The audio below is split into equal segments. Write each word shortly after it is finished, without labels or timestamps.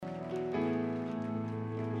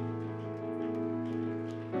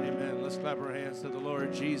Let's clap our hands to the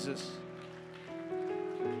Lord Jesus.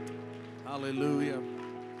 Hallelujah.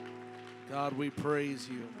 God, we praise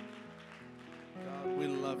you. God, we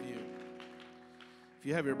love you. If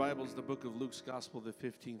you have your Bibles, the book of Luke's Gospel, the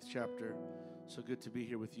 15th chapter. So good to be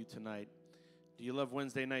here with you tonight. Do you love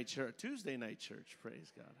Wednesday night church? Tuesday night church.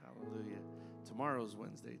 Praise God. Hallelujah. Tomorrow's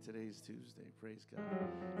Wednesday. Today's Tuesday. Praise God.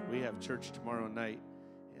 We have church tomorrow night.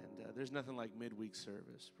 And there's nothing like midweek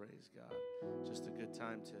service. Praise God. Just a good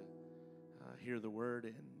time to hear the word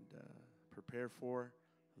and prepare for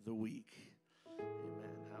the week.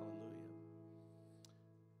 Amen. Hallelujah.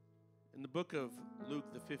 In the book of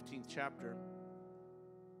Luke, the 15th chapter,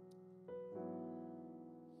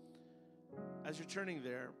 as you're turning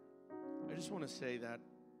there, I just want to say that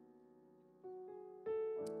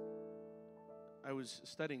I was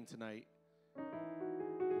studying tonight.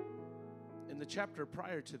 In the chapter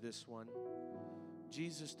prior to this one,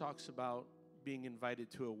 Jesus talks about being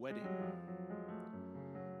invited to a wedding.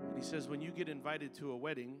 And he says, when you get invited to a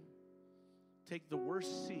wedding, take the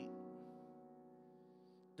worst seat.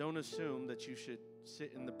 Don't assume that you should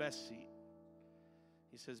sit in the best seat.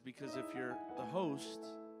 He says, because if you're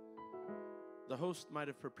the host might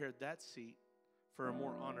have prepared that seat for a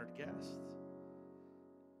more honored guest.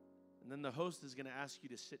 And then the host is going to ask you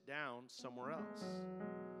to sit down somewhere else.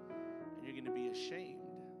 And you're going to be ashamed.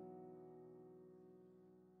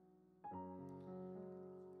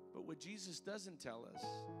 But what Jesus doesn't tell us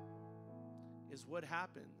is what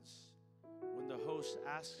happens when the host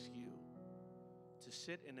asks you to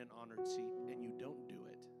sit in an honored seat and you don't do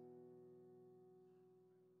it.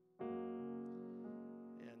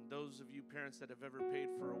 And those of you parents that have ever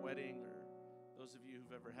paid for a wedding, or those of you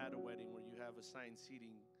who've ever had a wedding where you have assigned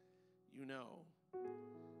seating, you know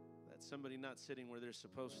that somebody not sitting where they're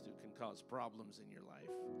supposed to can cause problems in your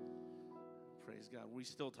life. Praise God. We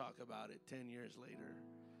still talk about it 10 years later.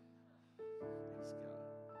 Praise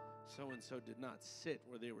God. So-and-so did not sit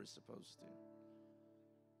where they were supposed to.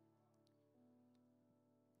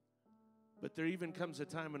 But there even comes a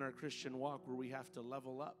time in our Christian walk where we have to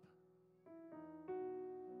level up.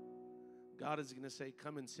 God is going to say,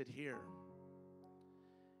 come and sit here.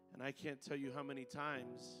 And I can't tell you how many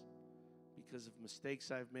times, because of mistakes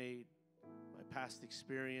I've made, my past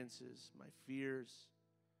experiences, my fears,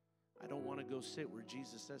 I don't want to go sit where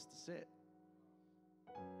Jesus says to sit.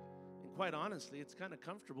 And quite honestly, it's kind of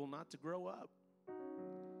comfortable not to grow up.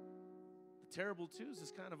 The terrible twos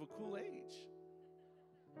is kind of a cool age.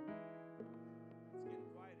 It's getting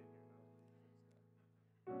quiet in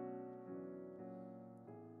here now.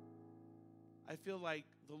 I feel like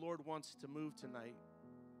the Lord wants to move tonight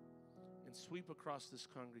and sweep across this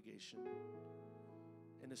congregation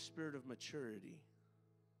in a spirit of maturity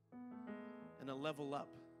and a level up.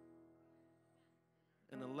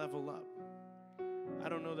 And a level up. I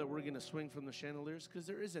don't know that we're going to swing from the chandeliers because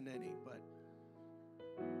there isn't any, but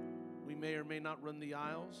we may or may not run the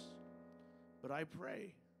aisles, but I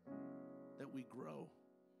pray that we grow.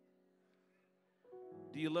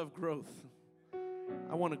 Do you love growth?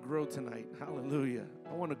 I want to grow tonight. Hallelujah.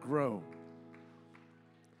 I want to grow.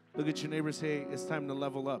 Look at your neighbor, say, it's time to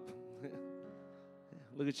level up.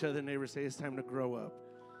 Look at your other neighbor, say, it's time to grow up.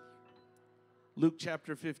 Luke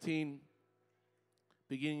chapter 15,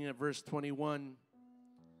 beginning at verse 21.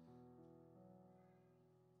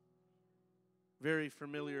 Very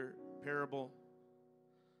familiar parable.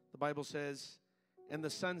 The Bible says, and the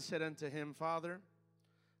son said unto him, Father,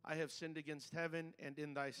 I have sinned against heaven and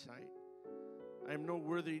in thy sight. I am no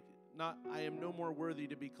more worthy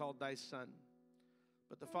to be called thy son.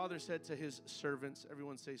 But the father said to his servants,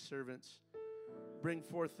 everyone say servants, bring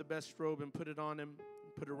forth the best robe and put it on him,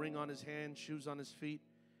 and put a ring on his hand, shoes on his feet,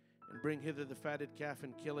 and bring hither the fatted calf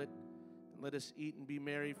and kill it, and let us eat and be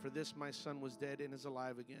merry, for this my son was dead and is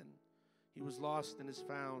alive again. He was lost and is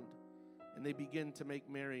found. And they begin to make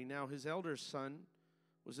merry. Now his elder son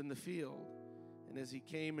was in the field, and as he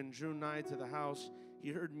came and drew nigh to the house,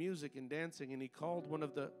 he heard music and dancing, and he called one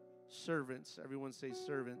of the servants, everyone say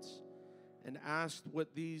servants, and asked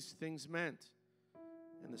what these things meant.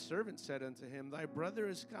 And the servant said unto him, Thy brother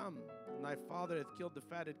is come, and thy father hath killed the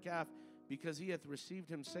fatted calf, because he hath received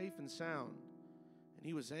him safe and sound. And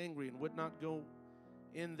he was angry and would not go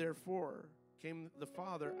in. Therefore came the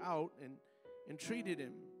father out and entreated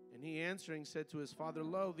him. And he answering said to his father,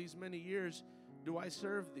 Lo, these many years do I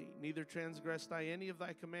serve thee, neither transgressed I any of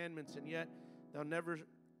thy commandments, and yet thou never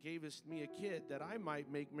gavest me a kid, that I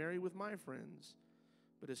might make merry with my friends.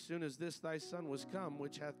 But as soon as this thy son was come,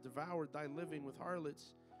 which hath devoured thy living with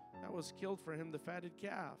harlots, thou hast killed for him the fatted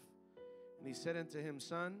calf. And he said unto him,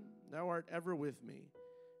 Son, thou art ever with me,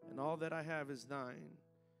 and all that I have is thine.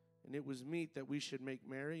 And it was meet that we should make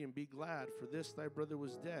merry and be glad, for this thy brother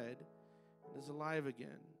was dead and is alive again,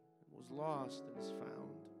 and was lost and is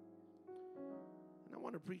found. And I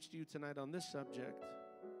want to preach to you tonight on this subject,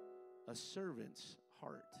 a servant's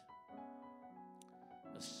heart.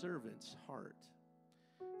 A servant's heart.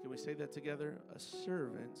 Can we say that together? A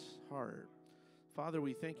servant's heart. Father,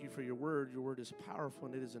 we thank you for your word. Your word is powerful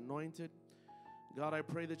and it is anointed. God, I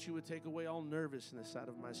pray that you would take away all nervousness out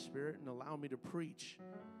of my spirit and allow me to preach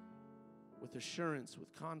with assurance,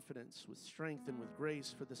 with confidence, with strength, and with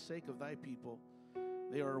grace for the sake of thy people.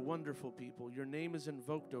 They are a wonderful people. Your name is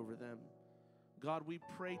invoked over them. God, we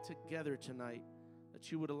pray together tonight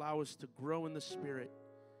that you would allow us to grow in the Spirit,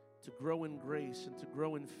 to grow in grace, and to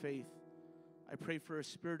grow in faith. I pray for a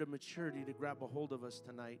spirit of maturity to grab a hold of us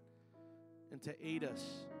tonight and to aid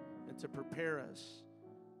us and to prepare us.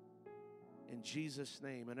 In Jesus'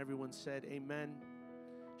 name. And everyone said, amen.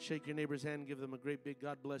 Shake your neighbor's hand, give them a great big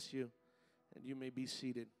God bless you, and you may be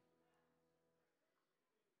seated.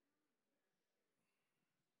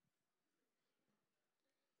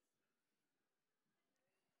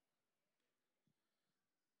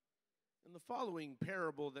 In the following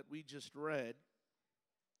parable that we just read,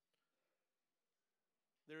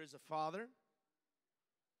 there is a father,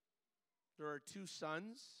 there are two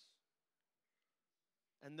sons,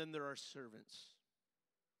 and then there are servants.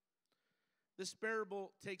 This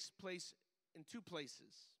parable takes place in two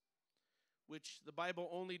places, which the Bible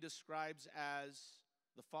only describes as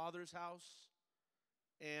the father's house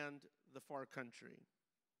and the far country.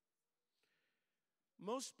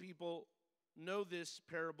 Most people know this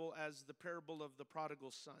parable as the parable of the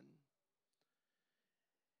prodigal son.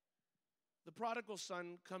 The prodigal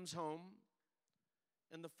son comes home,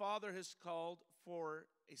 and the father has called for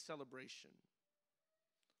a celebration.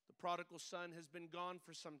 The prodigal son has been gone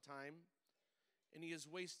for some time, and he has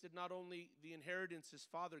wasted not only the inheritance his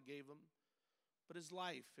father gave him, but his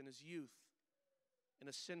life and his youth in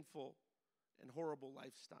a sinful and horrible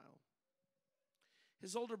lifestyle.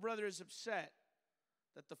 His older brother is upset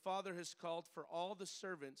that the father has called for all the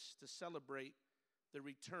servants to celebrate the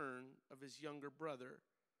return of his younger brother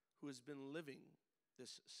who has been living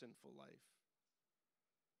this sinful life.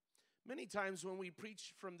 Many times when we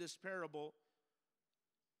preach from this parable,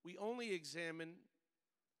 we only examine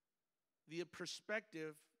the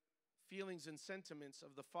perspective, feelings, and sentiments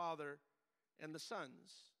of the father and the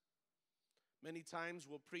sons. Many times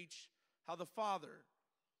we'll preach how the father,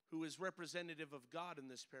 who is representative of God in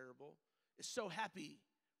this parable, is so happy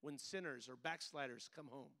when sinners or backsliders come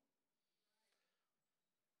home.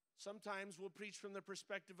 Sometimes we'll preach from the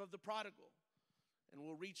perspective of the prodigal, and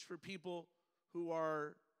we'll reach for people who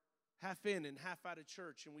are half in and half out of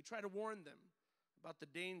church, and we try to warn them about the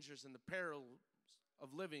dangers and the perils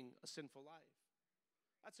of living a sinful life.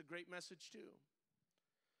 That's a great message too.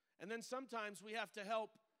 And then sometimes we have to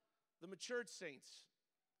help the matured saints,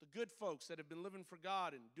 the good folks that have been living for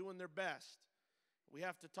God and doing their best. We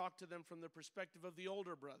have to talk to them from the perspective of the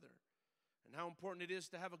older brother and how important it is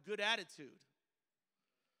to have a good attitude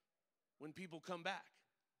when people come back.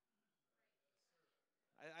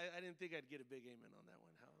 I didn't think I'd get a big amen on that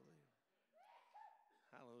one. Hallelujah.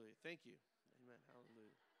 Hallelujah. Thank you. Amen.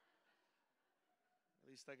 Hallelujah. At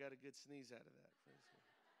least I got a good sneeze out of that. Praise God.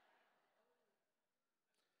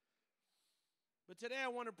 But today I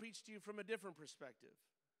want to preach to you from a different perspective,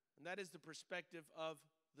 and that is the perspective of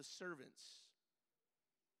the servants.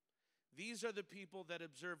 These are the people that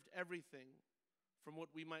observed everything from what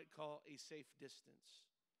we might call a safe distance.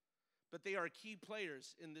 But they are key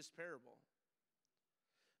players in this parable.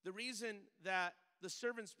 The reason that the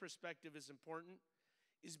servant's perspective is important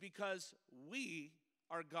is because we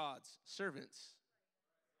are God's servants.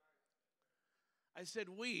 I said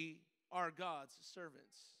we are God's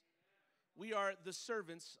servants. We are the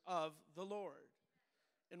servants of the Lord.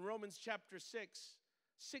 In Romans chapter 6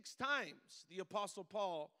 times the Apostle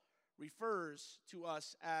Paul refers to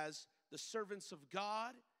us as the servants of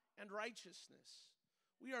God and righteousness.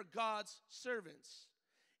 We are God's servants.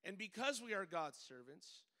 And because we are God's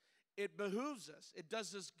servants, it behooves us, it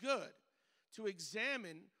does us good to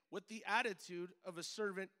examine what the attitude of a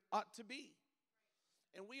servant ought to be.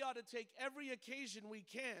 And we ought to take every occasion we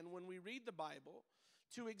can when we read the Bible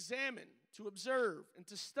to examine, to observe, and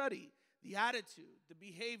to study the attitude, the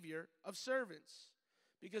behavior of servants.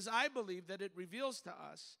 Because I believe that it reveals to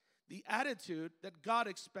us the attitude that God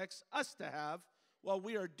expects us to have while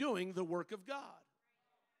we are doing the work of God.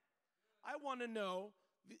 I want to know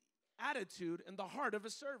the attitude and the heart of a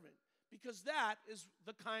servant, because that is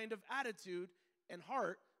the kind of attitude and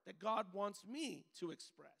heart that God wants me to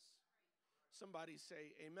express. Somebody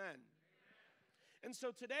say amen. And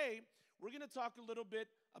so today, we're going to talk a little bit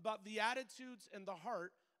about the attitudes and the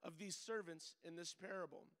heart of these servants in this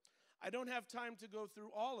parable. I don't have time to go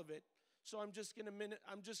through all of it, so I'm just going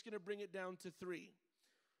to bring it down to 3.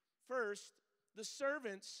 First, the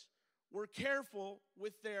servants were careful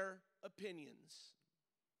with their opinions.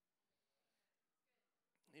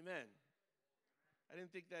 Amen. I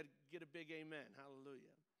didn't think that'd get a big amen. Hallelujah.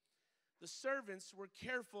 The servants were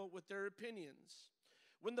careful with their opinions.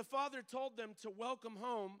 When the father told them to welcome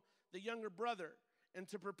home the younger brother and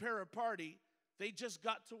to prepare a party, they just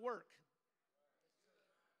got to work.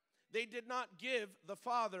 They did not give the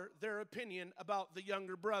father their opinion about the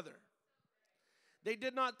younger brother. They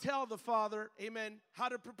did not tell the father, amen, how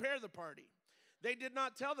to prepare the party. They did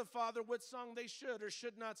not tell the father what song they should or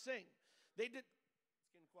should not sing. It's getting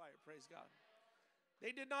quiet, praise God.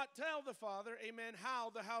 They did not tell the father, amen, how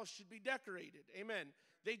the house should be decorated, amen.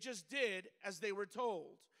 They just did as they were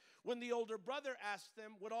told. When the older brother asked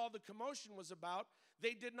them what all the commotion was about,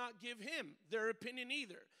 they did not give him their opinion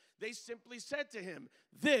either. They simply said to him,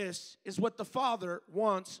 this is what the father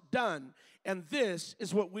wants done, and this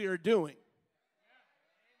is what we are doing.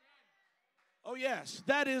 Oh yes,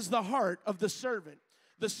 that is the heart of the servant.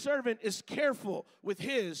 The servant is careful with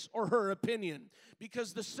his or her opinion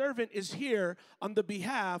because the servant is here on the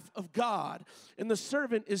behalf of God. And the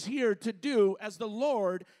servant is here to do as the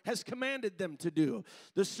Lord has commanded them to do.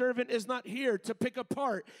 The servant is not here to pick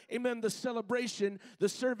apart, amen, the celebration. The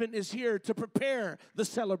servant is here to prepare the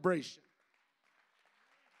celebration.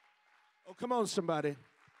 Oh, come on, somebody.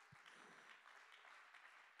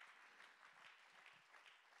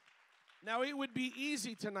 Now, it would be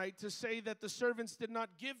easy tonight to say that the servants did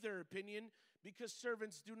not give their opinion because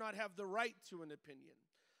servants do not have the right to an opinion.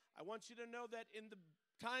 I want you to know that in the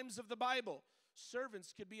times of the Bible,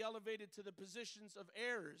 servants could be elevated to the positions of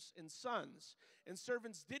heirs and sons, and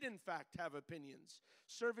servants did in fact have opinions.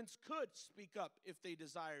 Servants could speak up if they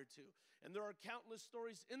desired to, and there are countless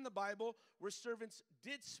stories in the Bible where servants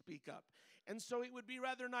did speak up. And so it would be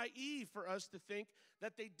rather naive for us to think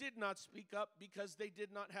that they did not speak up because they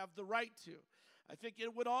did not have the right to. I think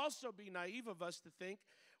it would also be naive of us to think,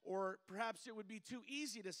 or perhaps it would be too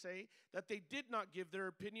easy to say, that they did not give their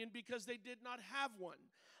opinion because they did not have one.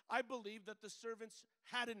 I believe that the servants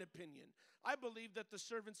had an opinion. I believe that the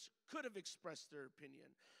servants could have expressed their opinion.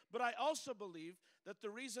 But I also believe that the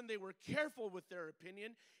reason they were careful with their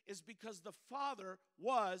opinion is because the father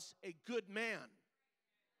was a good man.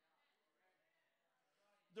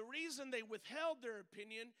 The reason they withheld their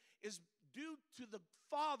opinion is due to the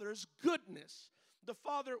father's goodness. The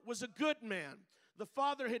father was a good man. The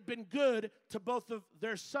father had been good to both of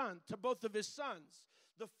his sons.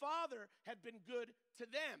 The father had been good to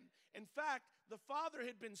them. In fact, the father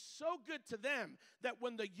had been so good to them that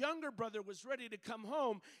when the younger brother was ready to come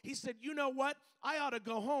home, he said, you know what? I ought to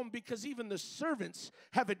go home because even the servants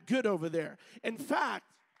have it good over there. In fact,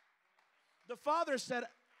 the father said,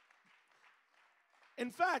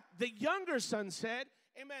 the younger son said,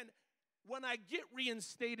 amen, when I get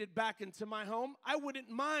reinstated back into my home, I wouldn't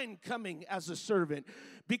mind coming as a servant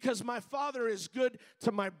because my father is good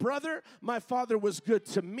to my brother, my father was good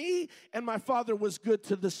to me, and my father was good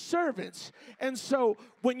to the servants. And so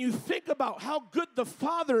when you think about how good the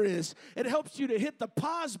father is, it helps you to hit the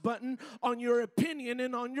pause button on your opinion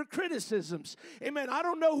and on your criticisms. Amen. I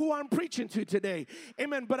don't know who I'm preaching to today.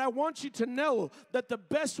 Amen. But I want you to know that the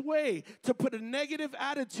best way to put a negative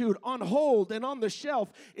attitude on hold and on the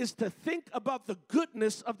shelf is to think about the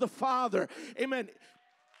goodness of the Father. Amen.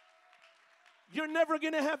 You're never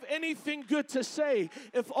going to have anything good to say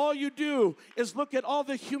if all you do is look at all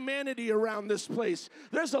the humanity around this place.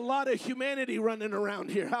 There's a lot of humanity running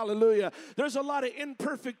around here. Hallelujah. There's a lot of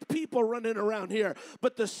imperfect people running around here.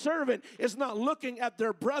 But the servant is not looking at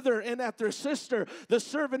their brother and at their sister. The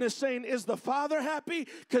servant is saying, is the father happy?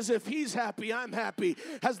 Because if he's happy, I'm happy.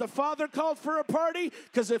 Has the father called for a party?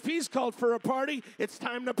 Because if he's called for a party, it's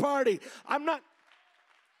time to party. I'm not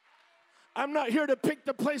here to pick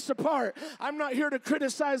the place apart. I'm not here to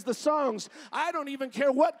criticize the songs. I don't even care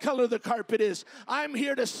what color the carpet is. I'm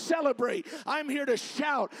here to celebrate. I'm here to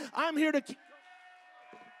shout. I'm here to...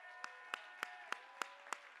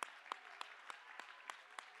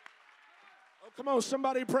 Oh, come on,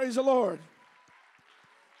 somebody praise the Lord.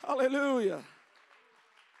 Hallelujah.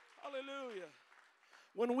 Hallelujah.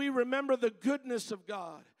 When we remember the goodness of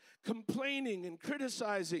God, complaining and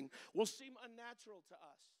criticizing will seem unnatural to us.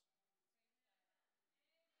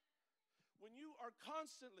 When you are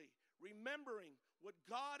constantly remembering what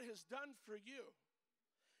God has done for you,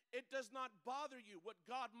 it does not bother you what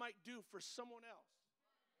God might do for someone else.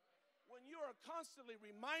 When you are constantly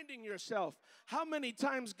reminding yourself how many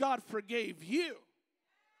times God forgave you,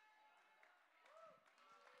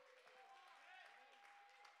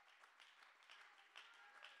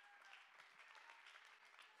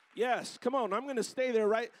 Yes, come on. I'm going to stay there,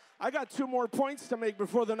 right? I got 2 more points to make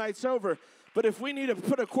before the night's over. But if we need to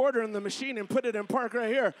put a quarter in the machine and put it in park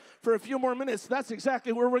right here for a few more minutes, that's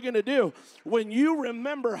exactly what we're going to do. When you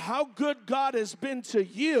remember how good God has been to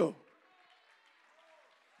you,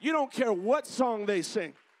 you don't care what song they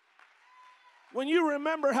sing. When you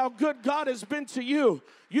remember how good God has been to you,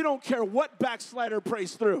 you don't care what backslider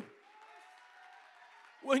prays through.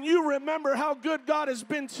 When you remember how good God has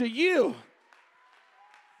been to you,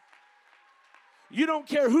 you don't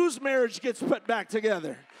care whose marriage gets put back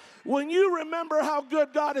together. When you remember how good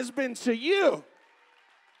God has been to you,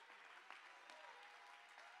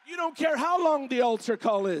 you don't care how long the altar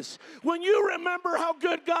call is. When you remember how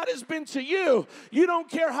good God has been to you, you don't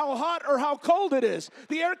care how hot or how cold it is.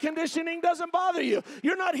 The air conditioning doesn't bother you.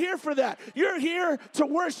 You're not here for that. You're here to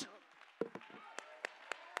worship.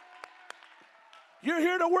 You're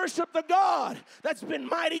here to worship the God that's been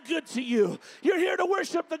mighty good to you. You're here to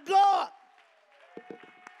worship the God.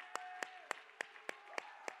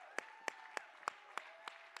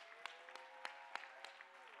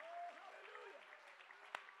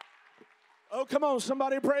 Oh, come on,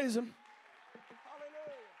 somebody praise him.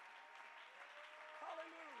 Hallelujah.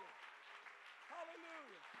 Hallelujah.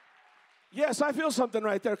 Hallelujah. Yes, I feel something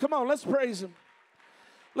right there. Come on, let's praise him.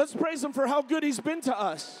 Let's praise him for how good he's been to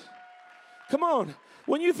us. Come on.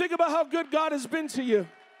 When you think about how good God has been to you,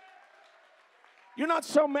 you're not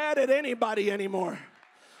so mad at anybody anymore.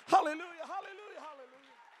 Hallelujah. Hallelujah.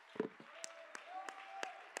 Hallelujah.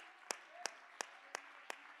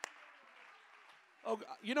 Oh,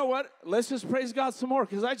 you know what? Let's just praise God some more,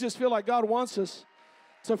 because I just feel like God wants us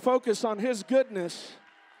to focus on his goodness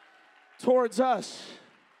towards us.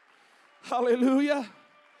 Hallelujah.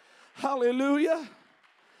 Hallelujah.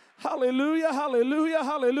 Hallelujah. Hallelujah.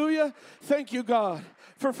 Hallelujah. Thank you, God,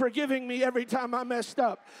 for forgiving me every time I messed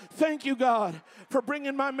up. Thank you, God, for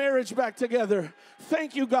bringing my marriage back together.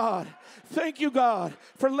 Thank you, God. Thank you, God,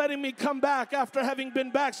 for letting me come back after having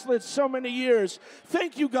been backslid so many years.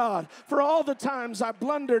 Thank you, God, for all the times I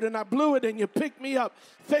blundered and I blew it and you picked me up.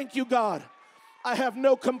 Thank you, God. I have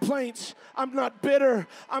no complaints. I'm not bitter.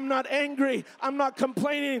 I'm not angry. I'm not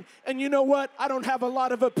complaining. And you know what? I don't have a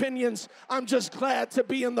lot of opinions. I'm just glad to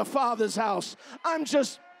be in the Father's house. I'm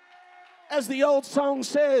just, as the old song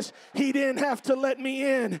says, he didn't have to let me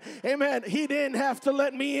in. Amen. He didn't have to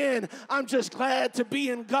let me in. I'm just glad to be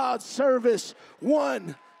in God's service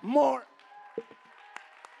one more.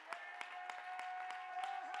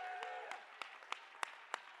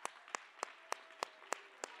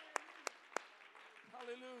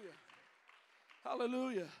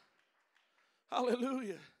 Hallelujah.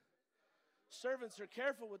 Hallelujah. Servants are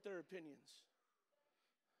careful with their opinions.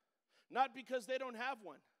 Not because they don't have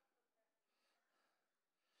one.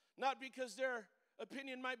 Not because their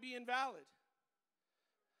opinion might be invalid.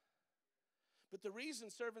 But the reason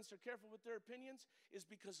servants are careful with their opinions is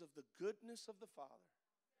because of the goodness of the Father.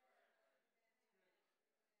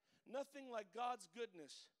 Nothing like God's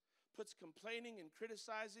goodness puts complaining and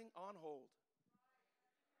criticizing on hold.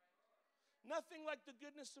 Nothing like the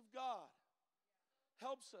goodness of God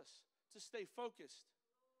helps us to stay focused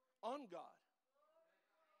on God.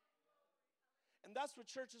 And that's what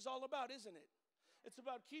church is all about, isn't it? It's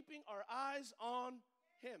about keeping our eyes on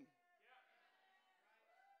him.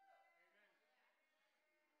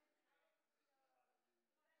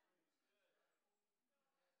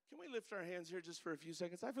 Can we lift our hands here just for a few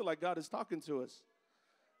seconds? I feel like God is talking to us.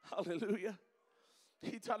 Hallelujah.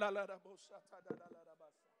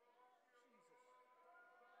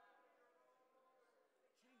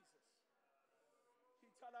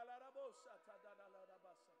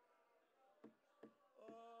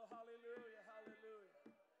 Oh, hallelujah, hallelujah.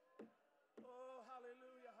 Oh,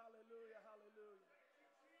 hallelujah, hallelujah, hallelujah.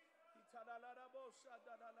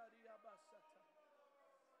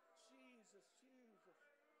 Jesus, Jesus.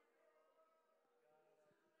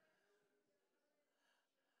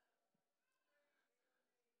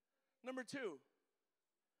 Number 2,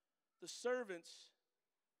 the servants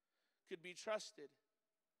could be trusted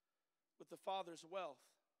with the Father's wealth.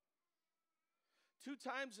 2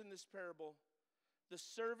 times in this parable, the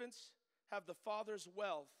servants have the Father's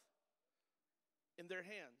wealth in their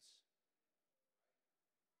hands.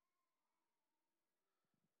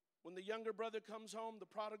 When the younger brother comes home, the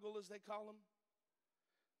prodigal as they call him,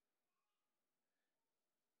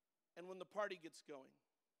 and when the party gets going.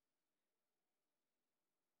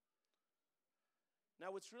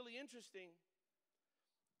 Now, what's really interesting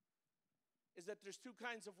is that there's 2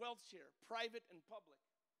 kinds of wealth here, private and public.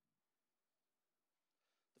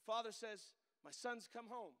 The father says, my sons, come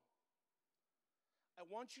home. I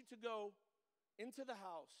want you to go into the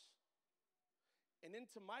house and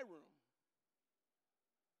into my room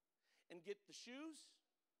and get the shoes,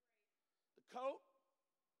 the coat,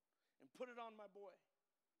 and put it on my boy.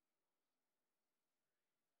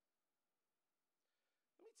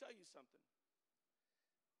 Let me tell you something.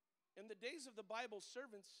 In the days of the Bible,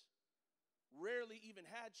 servants rarely even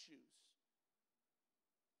had shoes.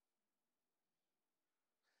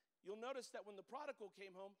 You'll notice that when the prodigal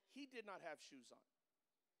came home, he did not have shoes on.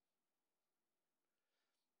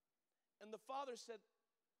 And the father said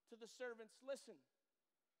to the servants, listen,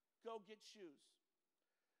 go get shoes.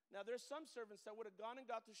 Now, there's some servants that would have gone and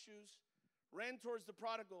got the shoes, ran towards the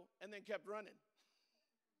prodigal, and then kept running.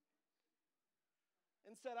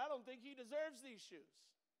 And said, I don't think he deserves these shoes.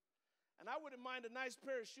 And I wouldn't mind a nice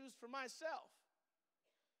pair of shoes for myself.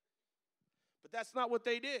 But that's not what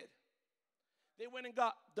they did. They went and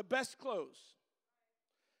got the best clothes.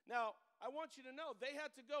 Now, I want you to know, they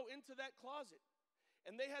had to go into that closet,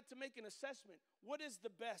 and they had to make an assessment. What is the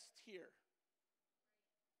best here?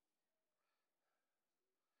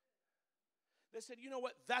 They said, you know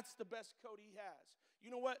what? That's the best coat he has. You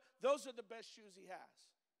know what? Those are the best shoes he has.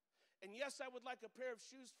 And yes, I would like a pair of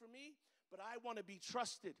shoes for me, but I want to be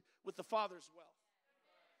trusted with the Father's wealth.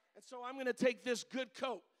 And so I'm going to take this good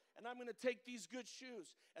coat, and I'm going to take these good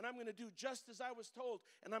shoes, and I'm going to do just as I was told,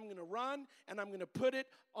 and I'm going to run, and I'm going to put it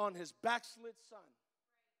on his backslid son.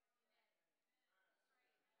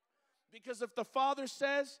 Because if the Father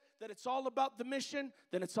says that it's all about the mission,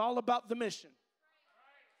 then it's all about the mission.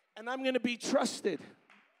 And I'm going to be trusted.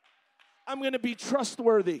 I'm going to be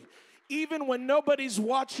trustworthy. Even when nobody's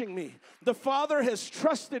watching me, the Father has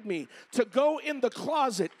trusted me to go in the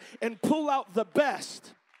closet and pull out the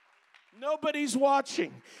best. Nobody's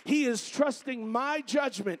watching. He is trusting my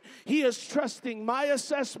judgment. He is trusting my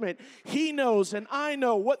assessment. He knows and I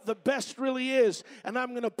know what the best really is, and I'm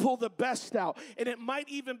going to pull the best out. And it might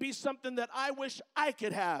even be something that I wish I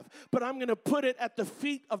could have, but I'm going to put it at the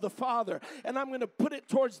feet of the Father, and I'm going to put it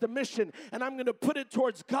towards the mission, and I'm going to put it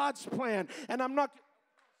towards God's plan, and I'm not...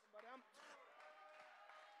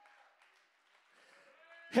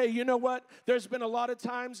 Hey, you know what? There's been a lot of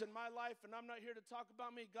times in my life, and I'm not here to talk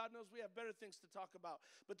about me. God knows we have better things to talk about.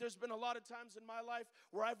 But there's been a lot of times in my life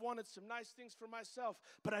where I've wanted some nice things for myself,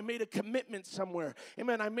 but I made a commitment somewhere.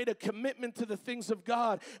 Amen. I made a commitment to the things of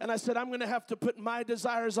God, and I said, I'm going to have to put my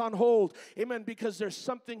desires on hold. Amen. Because there's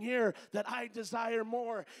something here that I desire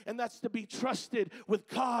more, and that's to be trusted with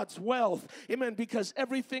God's wealth. Amen. Because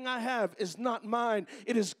everything I have is not mine.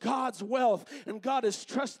 It is God's wealth, and God is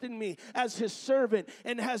trusting me as his servant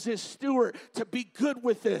and as his steward to be good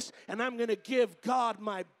with this, and I'm going to give God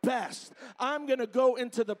my best. I'm going to go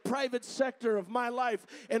into the private sector of my life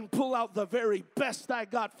and pull out the very best I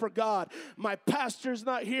got for God. My pastor's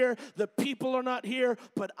not here, the people are not here,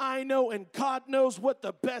 but I know and God knows what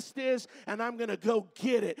the best is, and I'm going to go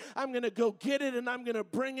get it. I'm going to go get it, and I'm going to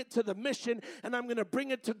bring it to the mission, and I'm going to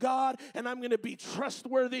bring it to God, and I'm going to be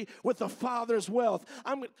trustworthy with the Father's wealth.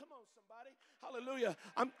 Come on, somebody. Hallelujah.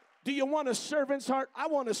 Do you want a servant's heart? I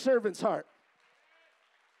want a servant's heart.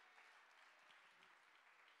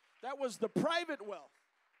 That was the private wealth.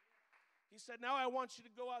 He said, now I want you to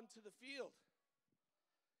go out into the field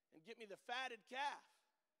and get me the fatted calf.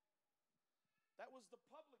 That was the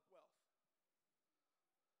public wealth.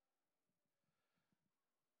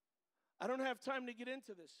 I don't have time to get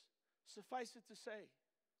into this. Suffice it to say,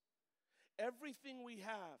 everything we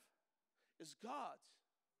have is God's.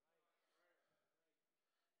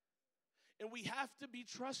 And we have to be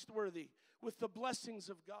trustworthy with the blessings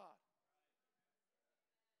of God.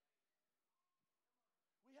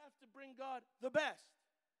 We have to bring God the best.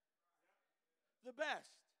 The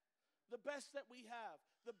best. The best that we have.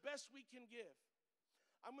 The best we can give.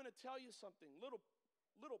 I'm going to tell you something. Little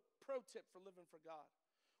pro tip for living for God.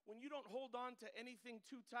 When you don't hold on to anything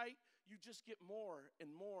too tight, you just get more and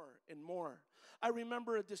more and more. I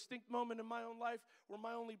remember a distinct moment in my own life where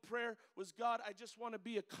my only prayer was, God, I just want to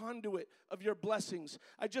be a conduit of your blessings.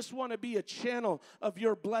 I just want to be a channel of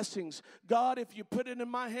your blessings. God, if you put it in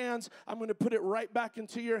my hands, I'm going to put it right back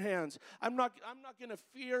into your hands. I'm not going to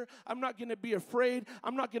fear. I'm not going to be afraid.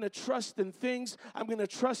 I'm not going to trust in things. I'm going to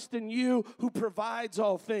trust in you who provides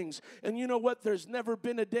all things. And you know what? There's never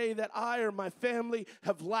been a day that I or my family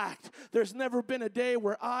have lacked. There's never been a day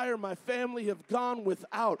where I or my family have gone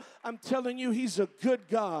without. I'm telling you, he's a good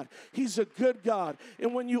God. He's a good God.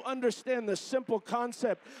 And when you understand the simple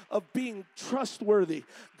concept of being trustworthy,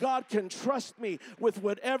 God can trust me with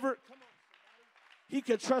whatever. Come on. He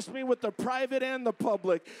could trust me with the private and the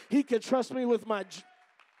public. He could trust me with my.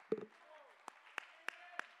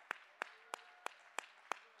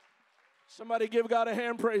 Somebody give God a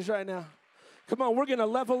hand praise right now. Come on, we're going to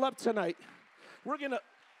level up tonight. We're going to.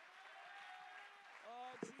 Oh,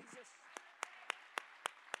 Jesus.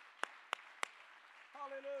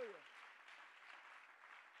 Hallelujah.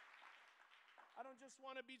 I don't just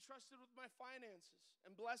want to be trusted with my finances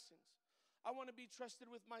and blessings. I want to be trusted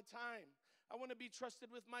with my time. I want to be trusted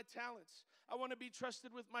with my talents. I want to be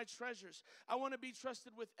trusted with my treasures. I want to be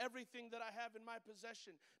trusted with everything that I have in my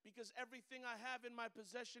possession, because everything I have in my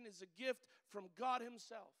possession is a gift from God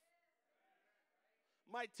Himself.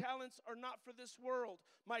 My talents are not for this world.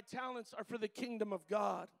 My talents are for the kingdom of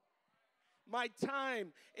God. My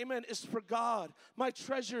time, amen, is for God. My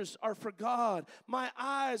treasures are for God. My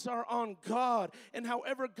eyes are on God. And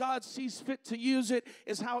however God sees fit to use it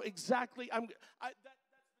is how exactly that's between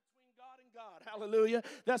God and God. Hallelujah.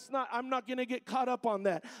 I'm not going to get caught up on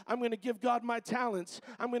that. I'm going to give God my talents.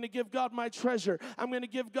 I'm going to give God my treasure. I'm going to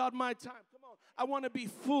give God my time. Come on. I want to be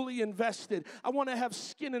fully invested. I want to have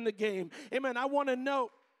skin in the game. Amen. I want to know.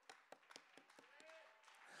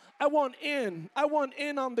 I want in. I want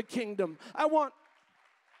in on the kingdom.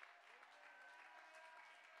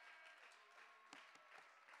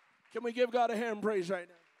 Can we give God a hand praise right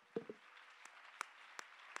now?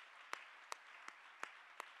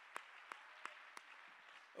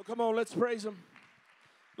 Oh, come on, let's praise Him.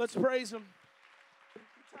 Let's praise Him.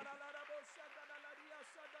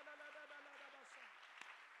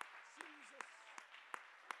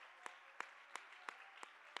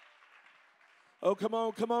 Oh, come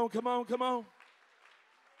on, come on, come on, come on.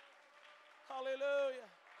 Hallelujah.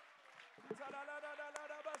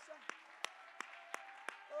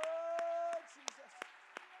 Oh, Jesus.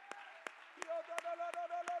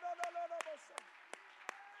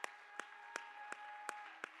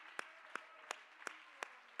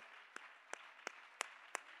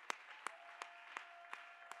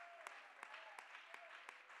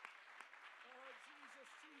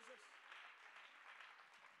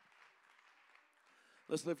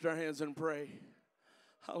 Let's lift our hands and pray.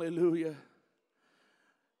 Hallelujah.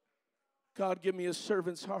 God, give me a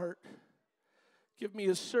servant's heart. Give me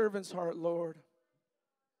a servant's heart, Lord.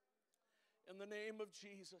 In the name of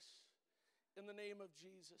Jesus. In the name of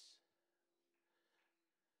Jesus.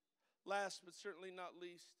 Last but certainly not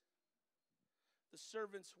least, the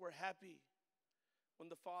servants were happy when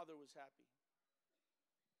the Father was happy.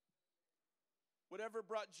 Whatever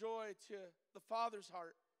brought joy to the Father's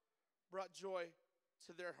heart brought joy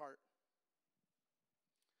to their heart.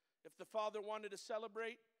 If the Father wanted to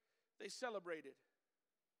celebrate, they celebrated.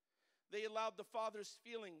 They allowed the Father's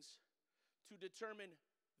feelings to determine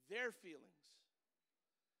their feelings.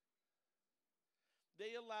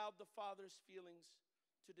 They allowed the Father's feelings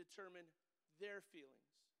to determine their feelings.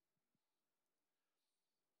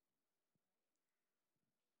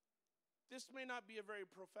 This may not be a very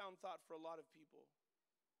profound thought for a lot of people,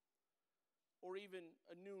 or even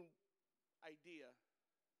a new idea.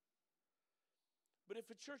 But if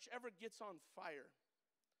a church ever gets on fire,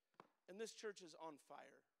 and this church is on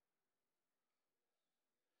fire,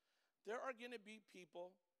 there are going to be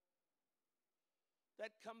people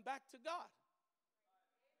that come back to God.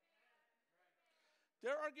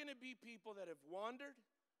 There are going to be people that have wandered,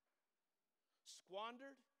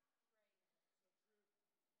 squandered,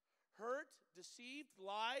 hurt, deceived,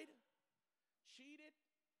 lied, cheated,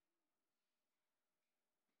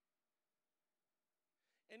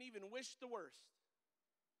 and even wished the worst.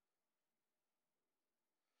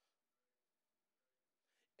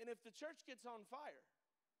 And if the church gets on fire,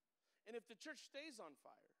 and if the church stays on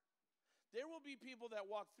fire, there will be people that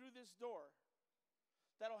walk through this door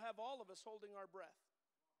that'll have all of us holding our breath.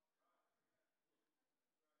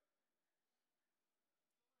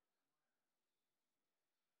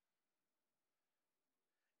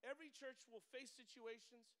 Every church will face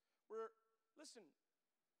situations where, listen,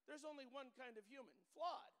 there's only one kind of human,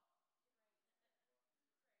 flawed.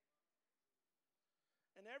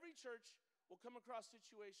 And every church will come across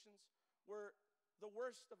situations where the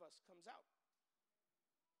worst of us comes out.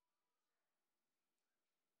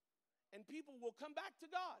 And people will come back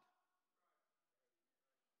to God.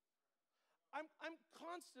 I'm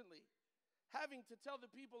constantly having to tell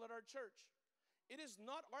the people at our church, it is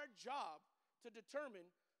not our job to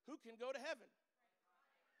determine who can go to heaven.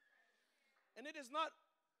 And it is not,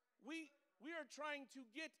 we are trying to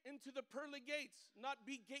get into the pearly gates, not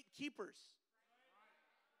be gatekeepers.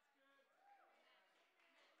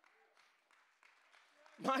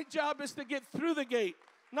 My job is to get through the gate,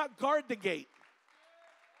 not guard the gate.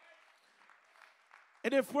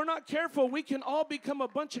 And if we're not careful, we can all become a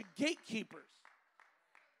bunch of gatekeepers.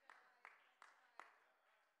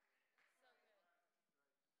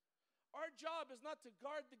 Our job is not to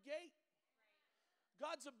guard the gate.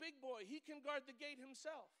 God's a big boy. He can guard the gate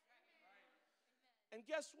himself. And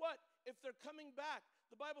guess what? If they're coming back,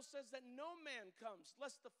 the Bible says that no man comes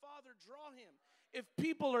lest the Father draw him. If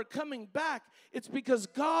people are coming back, it's because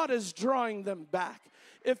God is drawing them back.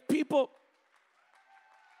 If people,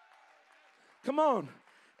 come on.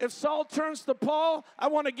 If Saul turns to Paul, I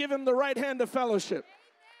want to give him the right hand of fellowship.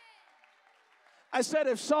 I said,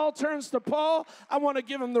 if Saul turns to Paul, I want to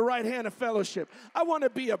give him the right hand of fellowship. I want to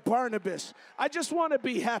be a Barnabas. I just want to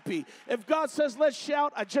be happy. If God says, let's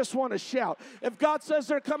shout, I just want to shout. If God says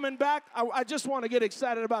they're coming back, I just want to get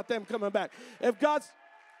excited about them coming back. If God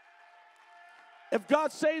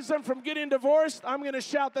saves them from getting divorced, I'm going to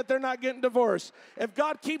shout that they're not getting divorced. If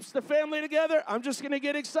God keeps the family together, I'm just going to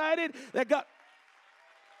get excited that God...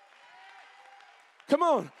 Come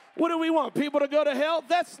on. What do we want? People to go to hell?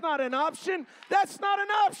 That's not an option. That's not an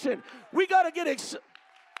option. We got to get excited.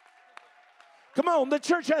 Come on, the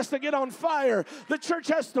church has to get on fire. The church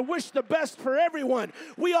has to wish the best for everyone.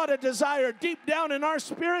 We ought to desire deep down in our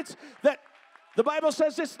spirits that the Bible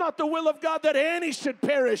says it's not the will of God that any should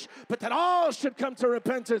perish, but that all should come to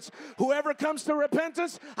repentance. Whoever comes to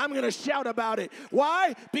repentance, I'm going to shout about it.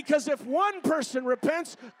 Why? Because if one person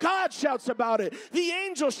repents, God shouts about it. The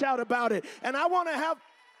angels shout about it. And I want to have...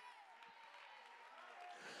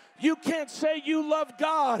 You can't say you love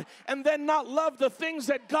God and then not love the things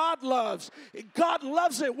that God loves. God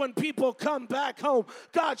loves it when people come back home.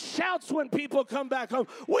 God shouts when people come back home.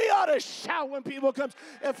 We ought to shout when people come.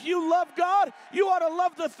 If you love God, you ought to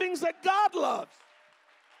love the things that God loves.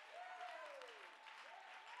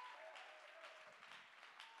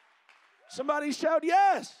 Somebody shout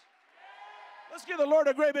yes. Let's give the Lord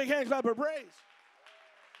a great big hand clap of praise.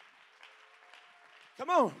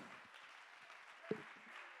 Come on.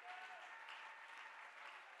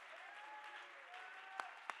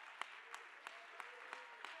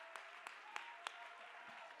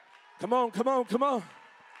 Come on, come on, come on.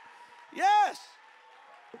 Yes.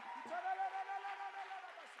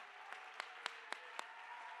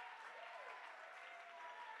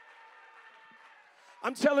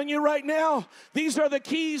 I'm telling you right now, these are the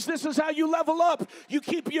keys. This is how you level up. You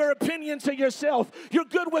keep your opinion to yourself. You're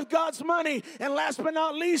good with God's money. And last but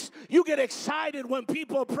not least, you get excited when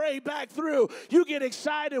people pray back through. You get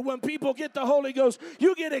excited when people get the Holy Ghost.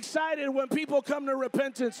 You get excited when people come to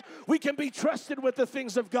repentance. We can be trusted with the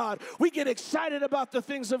things of God. We get excited about the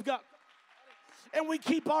things of God. And we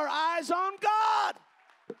keep our eyes on God.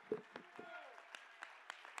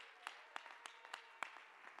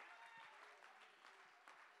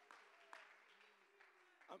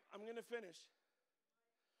 I'm going to finish.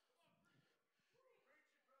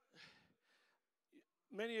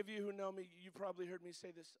 Many of you who know me, you probably heard me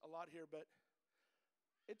say this a lot here, but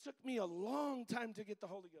it took me a long time to get the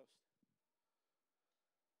Holy Ghost.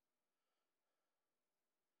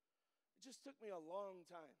 It just took me a long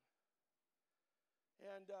time.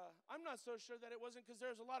 And I'm not so sure that it wasn't because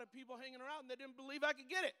there's a lot of people hanging around that didn't believe I could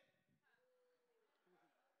get it.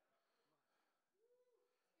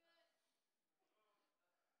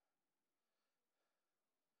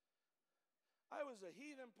 I was a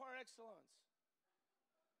heathen par excellence.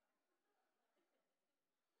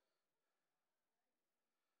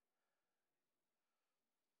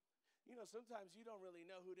 You know, sometimes you don't really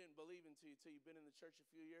know who didn't believe until you've been in the church a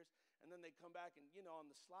few years, and then they come back and, you know, on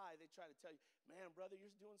the sly, they try to tell you, man, brother,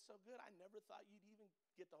 you're doing so good. I never thought you'd even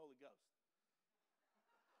get the Holy Ghost.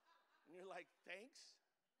 And you're like, thanks.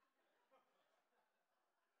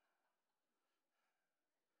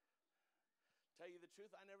 Tell you the truth,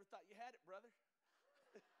 I never thought you had it, brother.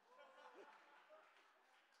 Because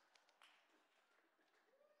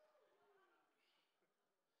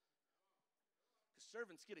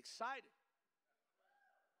servants get excited.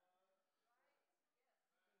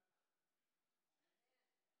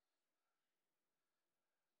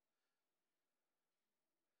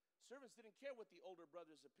 Servants didn't care what the older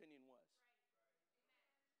brother's opinion was.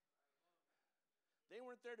 They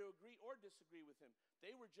weren't there to agree or disagree with him.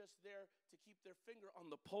 They were just there to keep their finger on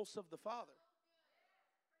the pulse of the Father.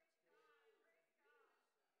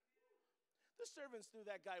 The servants knew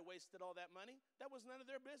that guy wasted all that money. That was none of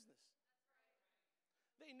their business.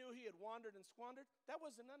 They knew he had wandered and squandered. That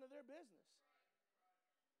wasn't none of their business.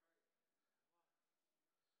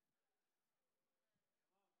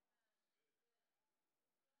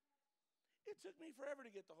 It took me forever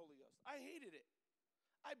to get the Holy Ghost. I hated it.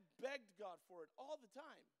 I begged God for it all the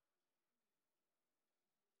time.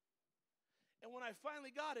 And when I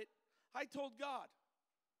finally got it, I told God,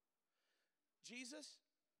 Jesus,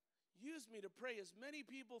 use me to pray as many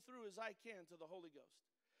people through as I can to the Holy Ghost.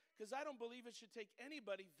 Because I don't believe it should take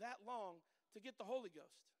anybody that long to get the Holy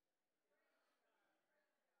Ghost.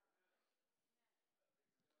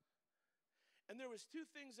 And there was two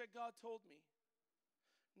things that God told me.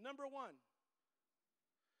 Number one,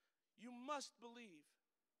 you must believe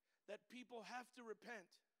that people have to repent.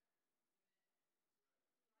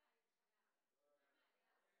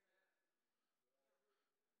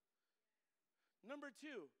 Number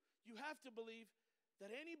two, you have to believe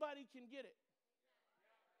that anybody can get it.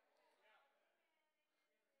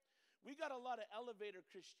 We got a lot of elevator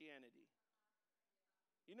Christianity.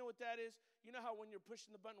 You know what that is? You know how when you're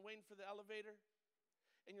pushing the button waiting for the elevator,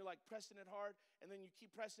 and you're like pressing it hard, and then you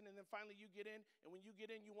keep pressing, and then finally you get in, and when you get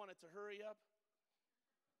in, you want it to hurry up.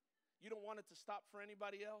 You don't want it to stop for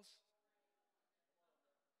anybody else.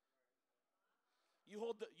 You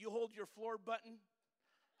hold your floor button,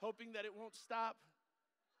 hoping that it won't stop.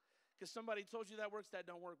 Because somebody told you that works. That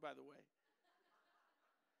don't work, by the way.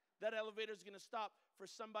 That elevator is going to stop for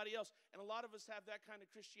somebody else. And a lot of us have that kind of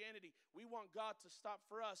Christianity. We want God to stop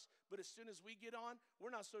for us, but as soon as we get on,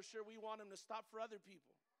 we're not so sure we want him to stop for other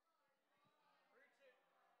people.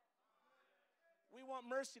 We want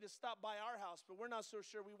mercy to stop by our house, but we're not so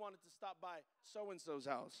sure we want it to stop by so-and-so's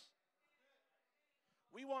house.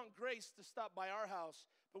 We want grace to stop by our house,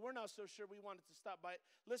 but we're not so sure we want it to stop by.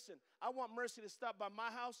 Listen, I want mercy to stop by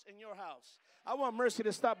my house and your house. I want mercy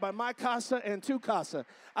to stop by my casa and tu casa.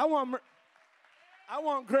 I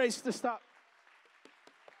want grace to stop.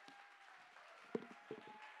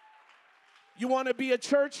 You want to be a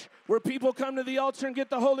church where people come to the altar and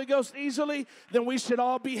get the Holy Ghost easily? Then we should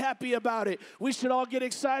all be happy about it. We should all get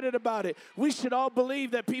excited about it. We should all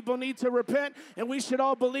believe that people need to repent, and we should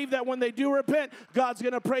all believe that when they do repent, God's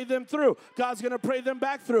going to pray them through. God's going to pray them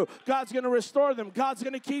back through. God's going to restore them. God's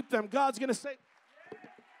going to keep them. God's going to say...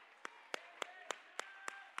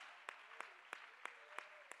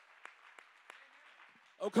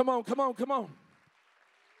 Oh, come on, come on, come on.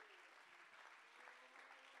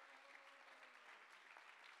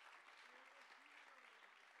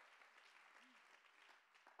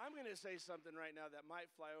 I'm going to say something right now that might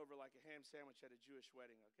fly over like a ham sandwich at a Jewish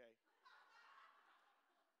wedding, okay?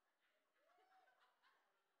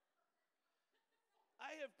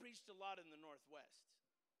 I have preached a lot in the Northwest.